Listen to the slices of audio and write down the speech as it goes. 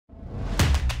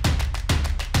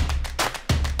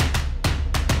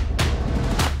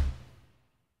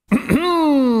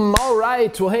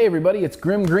right, well hey everybody, it's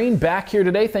GrimmGreen back here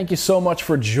today. Thank you so much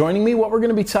for joining me. What we're going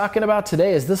to be talking about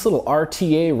today is this little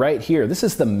RTA right here. This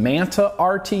is the Manta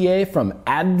RTA from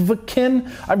Advken.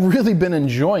 I've really been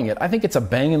enjoying it. I think it's a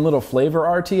banging little flavor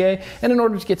RTA, and in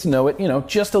order to get to know it,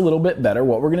 just a little bit better,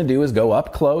 what we're going to do is go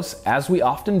up close, as we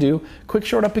often do. Quick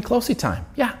short uppy closey time.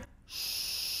 Yeah.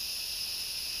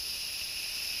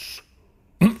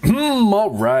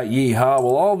 Alright, yeehaw.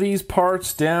 Well, all these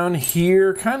parts down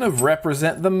here kind of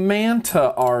represent the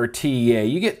Manta RTA.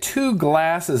 You get two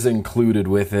glasses included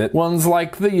with it. One's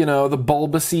like the, the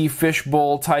bulbousy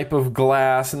fishbowl type of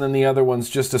glass, and then the other one's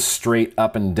just a straight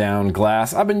up and down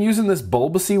glass. I've been using this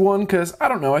bulbousy one because, I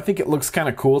don't know, I think it looks kind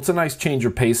of cool. It's a nice change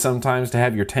of pace sometimes to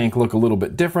have your tank look a little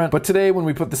bit different. But today, when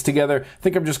we put this together, I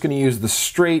think I'm just going to use the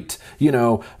straight,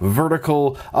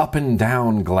 vertical up and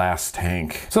down glass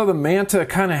tank. So the Manta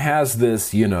kind of has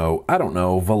this, I don't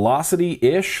know,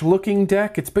 velocity-ish looking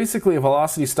deck. It's basically a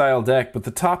velocity style deck, but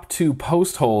the top two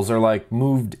post holes are like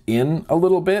moved in a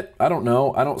little bit. I don't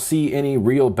know. I don't see any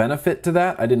real benefit to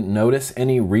that. I didn't notice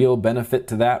any real benefit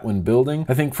to that when building.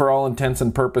 I think for all intents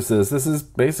and purposes, this is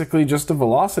basically just a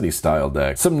velocity style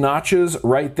deck. Some notches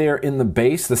right there in the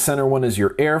base. The center one is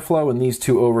your airflow, and these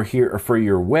two over here are for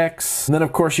your wicks. And then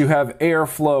of course you have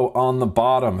airflow on the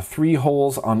bottom. 3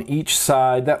 holes on each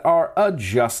side that are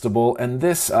adjustable, and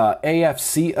this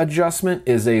AFC adjustment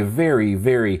is a very,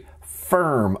 very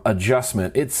firm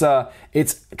adjustment.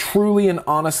 It's truly and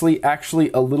honestly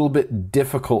actually a little bit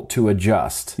difficult to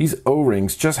adjust. These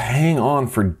O-rings just hang on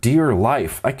for dear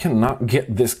life. I cannot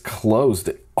get this closed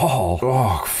at all.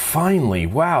 Oh, finally.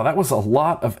 Wow, that was a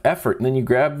lot of effort. And then you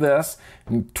grab this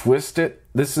and twist it.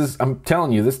 I'm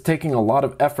telling you, this is taking a lot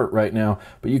of effort right now,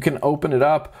 but you can open it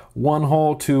up 1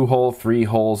 hole, 2 hole, 3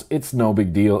 holes. It's no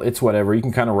big deal. It's whatever. You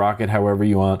can kind of rock it however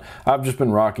you want. I've just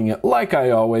been rocking it like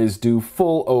I always do,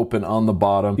 full open on the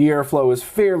bottom. The airflow is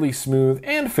fairly smooth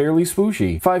and fairly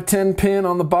swooshy. 510 pin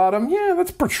on the bottom. Yeah,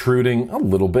 that's protruding a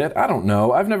little bit. I don't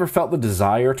know. I've never felt the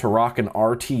desire to rock an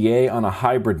RTA on a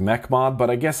hybrid mech mod, but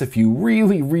I guess if you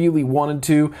really, really wanted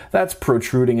to, that's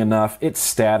protruding enough. It's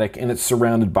static and it's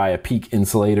surrounded by a peak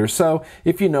insulator, so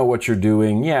if you know what you're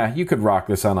doing, yeah, you could rock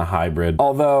this on a hybrid.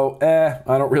 Although,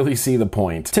 I don't really see the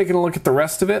point. Taking a look at the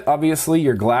rest of it, obviously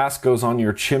your glass goes on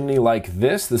your chimney like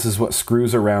this. This is what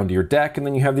screws around your deck, and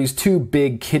then you have these 2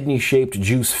 big kidney-shaped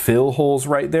juice fill holes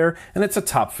right there, and it's a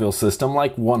top fill system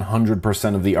like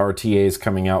 100% of the RTAs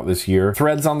coming out this year.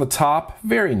 Threads on the top,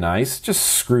 very nice, just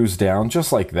screws down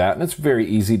just like that, and it's very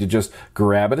easy to just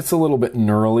grab it. It's a little bit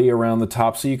knurly around the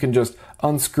top, so you can just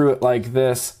unscrew it like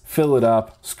this, fill it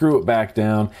up, screw it back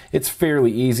down. It's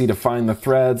fairly easy to find the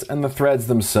threads, and the threads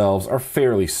themselves are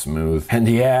fairly smooth. And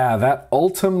yeah, that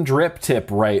Ultim drip tip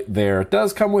right there. It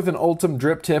does come with an Ultim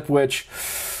drip tip, which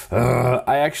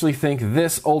I actually think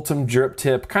this Ultim drip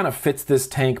tip kind of fits this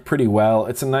tank pretty well.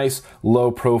 It's a nice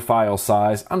low profile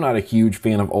size. I'm not a huge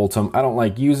fan of Ultim. I don't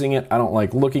like using it. I don't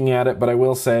like looking at it, but I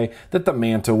will say that the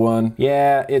Manta one,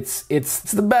 yeah, it's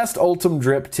the best Ultim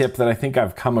drip tip that I think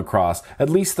I've come across. At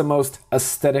least the most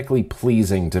aesthetically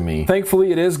pleasing to me.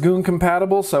 Thankfully, it is Goon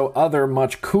compatible, so other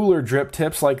much cooler drip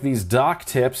tips like these dock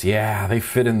tips, yeah, they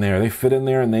fit in there. They fit in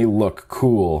there and they look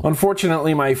cool.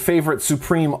 Unfortunately, my favorite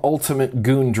Supreme Ultimate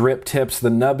Goon drip tips, the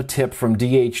nub tip from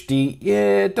DHD,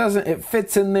 yeah, it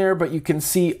fits in there, but you can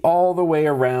see all the way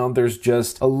around there's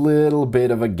just a little bit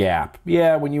of a gap.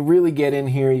 Yeah, when you really get in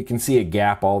here, you can see a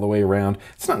gap all the way around.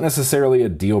 It's not necessarily a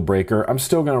deal breaker. I'm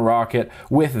still gonna rock it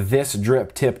with this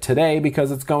drip tip today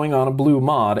because it's going on a blue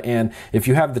mod, and if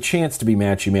you have the chance to be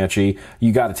matchy-matchy,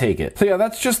 you gotta take it. So yeah,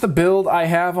 that's just the build I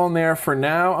have on there for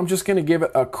now. I'm just gonna give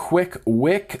it a quick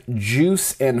wick,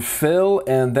 juice, and fill,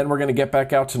 and then we're gonna get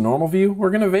back out to normal view. We're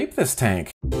gonna vape this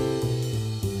tank.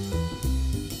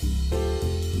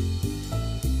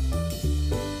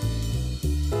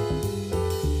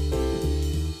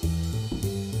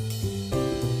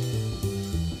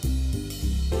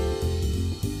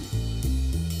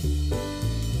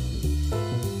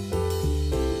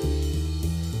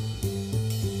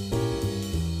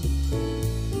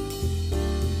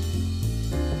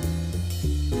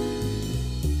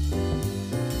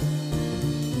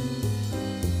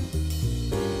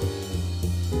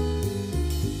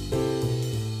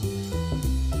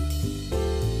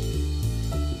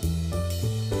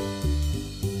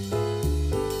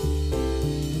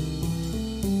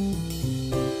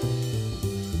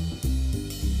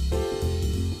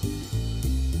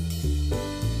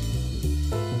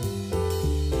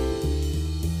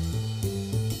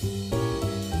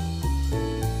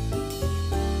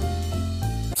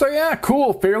 So yeah,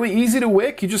 cool, fairly easy to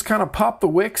wick. You just kind of pop the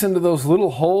wicks into those little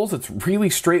holes. It's really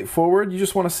straightforward. You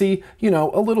just want to see, you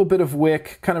know, a little bit of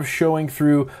wick kind of showing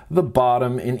through the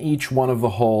bottom in each one of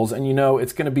the holes, and you know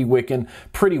it's going to be wicking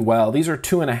pretty well. These are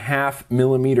 2.5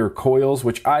 millimeter coils,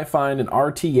 which I find in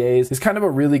RTAs is kind of a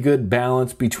really good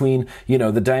balance between, you know,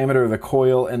 the diameter of the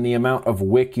coil and the amount of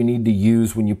wick you need to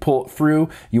use when you pull it through.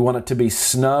 You want it to be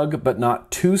snug, but not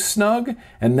too snug.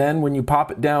 And then when you pop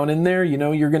it down in there, you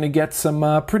know, you're going to get some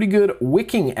pretty good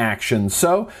wicking action.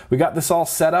 So we got this all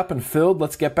set up and filled.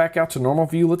 Let's get back out to normal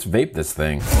view. Let's vape this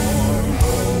thing.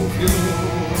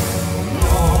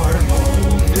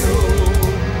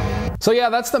 So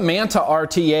yeah, that's the Manta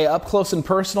RTA up close and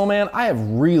personal, man. I have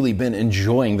really been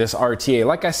enjoying this RTA.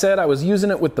 Like I said, I was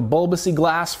using it with the bulbousy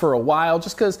glass for a while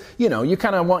just because, you know, you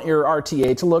kind of want your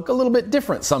RTA to look a little bit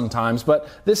different sometimes. But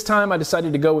this time I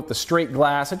decided to go with the straight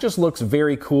glass. It just looks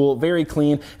very cool, very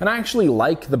clean. And I actually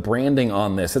like the branding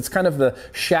on this. It's kind of the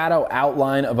shadow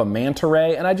outline of a manta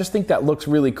ray. And I just think that looks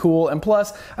really cool. And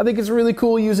plus, I think it's really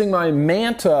cool using my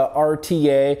Manta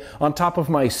RTA on top of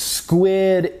my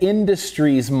Squid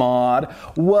Industries mod.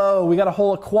 Whoa, we got a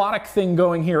whole aquatic thing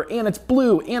going here, and it's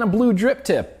blue, and a blue drip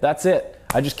tip. That's it.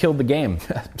 I just killed the game.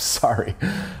 Sorry.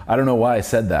 I don't know why I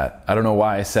said that. I don't know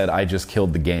why I said I just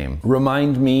killed the game.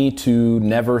 Remind me to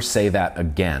never say that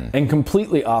again. And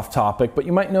completely off topic, but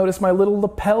you might notice my little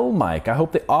lapel mic. I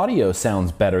hope the audio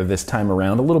sounds better this time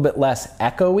around, a little bit less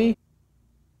echoey.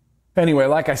 Anyway,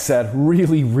 like I said,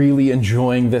 really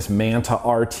enjoying this Manta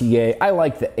RTA. I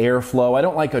like the airflow. I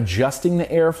don't like adjusting the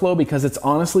airflow because it's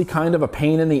honestly kind of a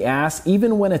pain in the ass.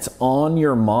 Even when it's on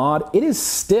your mod, it is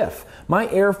stiff. My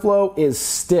airflow is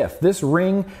stiff. This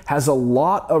ring has a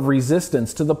lot of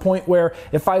resistance to the point where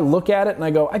if I look at it and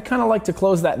I go, I'd kind of like to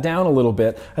close that down a little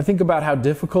bit, I think about how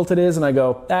difficult it is and I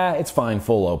go, it's fine,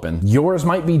 full open. Yours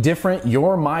might be different.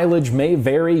 Your mileage may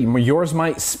vary. Yours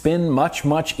might spin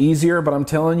much easier, but I'm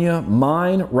telling you,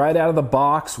 mine right out of the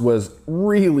box was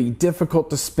really difficult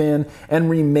to spin and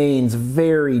remains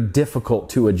very difficult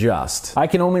to adjust. I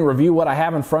can only review what I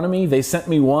have in front of me. They sent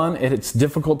me one and it's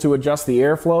difficult to adjust the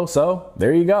airflow, so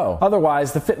there you go.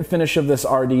 Otherwise, the fit and finish of this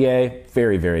RTA,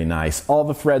 very nice. All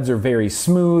the threads are very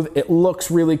smooth. It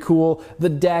looks really cool. The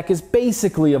deck is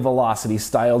basically a Velocity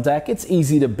style deck. It's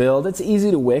easy to build. It's easy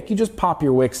to wick. You just pop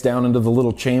your wicks down into the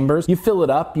little chambers. You fill it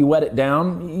up, you wet it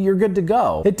down, you're good to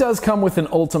go. It does come with an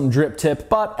Ultim drip tip,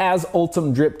 but as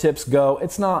Ultim drip tips go,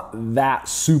 it's not that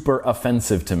super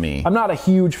offensive to me. I'm not a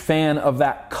huge fan of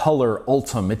that color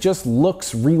Ultim. It just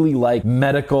looks really like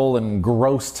medical and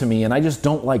gross to me, and I just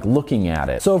don't like looking at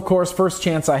it. So of course, first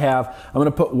chance I have, I'm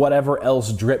gonna put whatever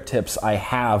else drip tips I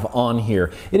have on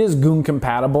here. It is goon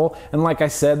compatible, and like I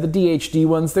said, the DHD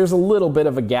ones, there's a little bit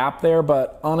of a gap there,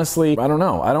 but honestly, I don't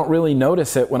know. I don't really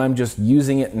notice it when I'm just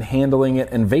using it and handling it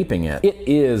and vaping it. It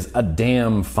is a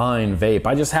damn fine vape.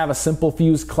 I just have a simple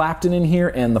fused Clapton in here,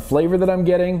 and the flavor that I'm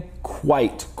getting,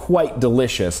 quite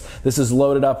delicious. This is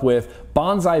loaded up with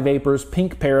Bonsai Vapors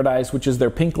Pink Paradise, which is their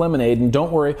pink lemonade, and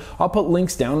don't worry, I'll put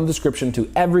links down in the description to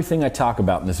everything I talk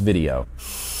about in this video.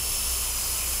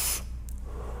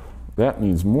 That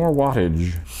needs more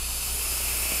wattage.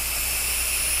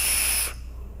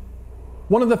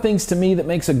 One of the things to me that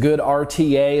makes a good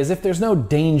RTA is if there's no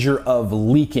danger of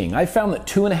leaking. I found that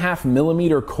 2.5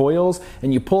 millimeter coils,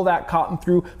 and you pull that cotton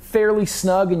through fairly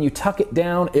snug and you tuck it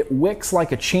down, it wicks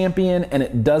like a champion and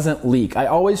it doesn't leak. I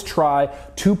always try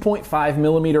 2.5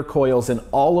 millimeter coils in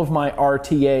all of my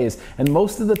RTAs, and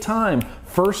most of the time,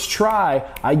 first try,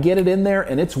 I get it in there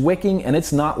and it's wicking and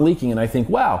it's not leaking, and I think,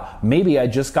 wow, maybe I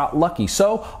just got lucky.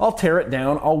 So I'll tear it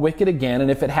down, I'll wick it again, and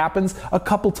if it happens a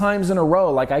couple times in a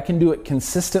row, like I can do it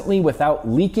consistently without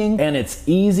leaking and it's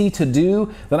easy to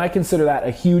do, then I consider that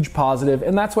a huge positive,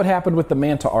 and that's what happened with the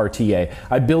Manta RTA.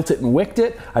 I built it and wicked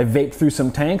it, I vaped through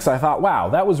some tanks, I thought, wow,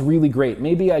 that was really great.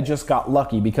 Maybe I just got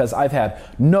lucky because I've had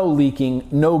no leaking,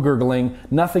 no gurgling,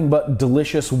 nothing but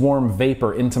delicious warm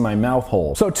vapor into my mouth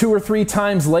hole. So 2 or 3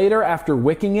 times later, after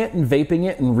wicking it and vaping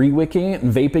it and re-wicking it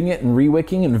and vaping it and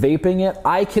re-wicking and vaping it,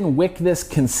 I can wick this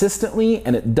consistently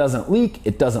and it doesn't leak,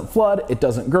 it doesn't flood, it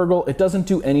doesn't gurgle, it doesn't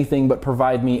do anything but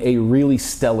provide me a really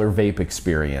stellar vape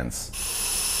experience.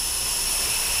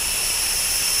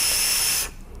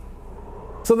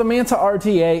 So the Manta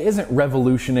RTA isn't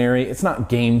revolutionary, it's not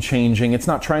game-changing, it's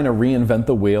not trying to reinvent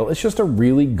the wheel, it's just a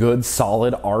really good,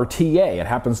 solid RTA. It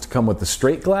happens to come with the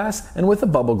straight glass and with a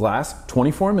bubble glass,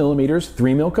 24 millimeters,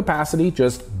 3 mil capacity,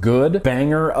 just good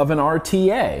banger of an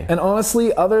RTA. And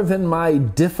honestly, other than my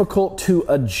difficult to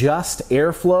adjust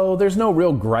airflow, there's no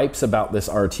real gripes about this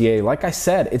RTA. Like I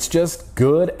said, it's just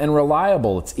good and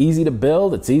reliable. It's easy to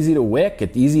build, it's easy to wick,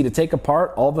 it's easy to take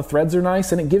apart, all the threads are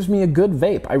nice, and it gives me a good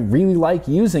vape. I really like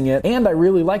using it, and I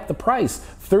really like the price.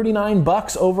 39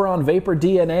 bucks over on Vapor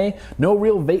DNA, no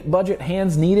real vape budget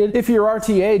hands needed. If your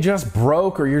RTA just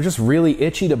broke or you're just really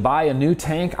itchy to buy a new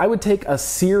tank, I would take a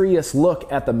serious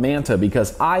look at the Manta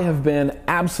because I have been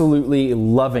absolutely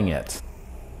loving it.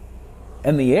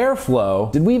 And the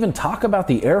airflow, did we even talk about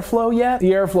the airflow yet?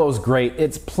 The airflow is great.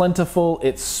 It's plentiful,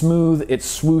 it's smooth,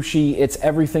 it's swooshy, it's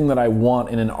everything that I want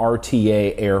in an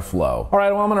RTA airflow. All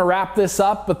right, well, I'm gonna wrap this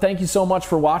up, but thank you so much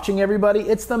for watching, everybody.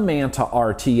 It's the Manta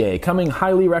RTA, coming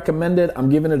highly recommended. I'm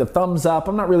giving it a thumbs up.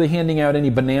 I'm not really handing out any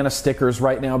banana stickers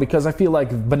right now because I feel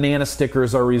like banana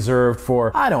stickers are reserved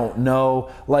for, I don't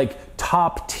know, like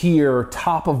top tier,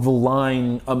 top of the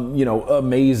line,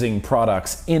 amazing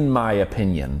products, in my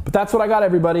opinion. But that's what I got,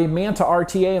 everybody. Manta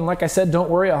RTA, and like I said, don't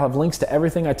worry, I'll have links to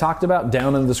everything I talked about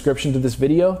down in the description to this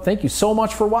video. Thank you so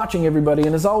much for watching, everybody,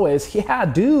 and as always, yeah,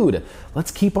 dude, let's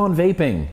keep on vaping.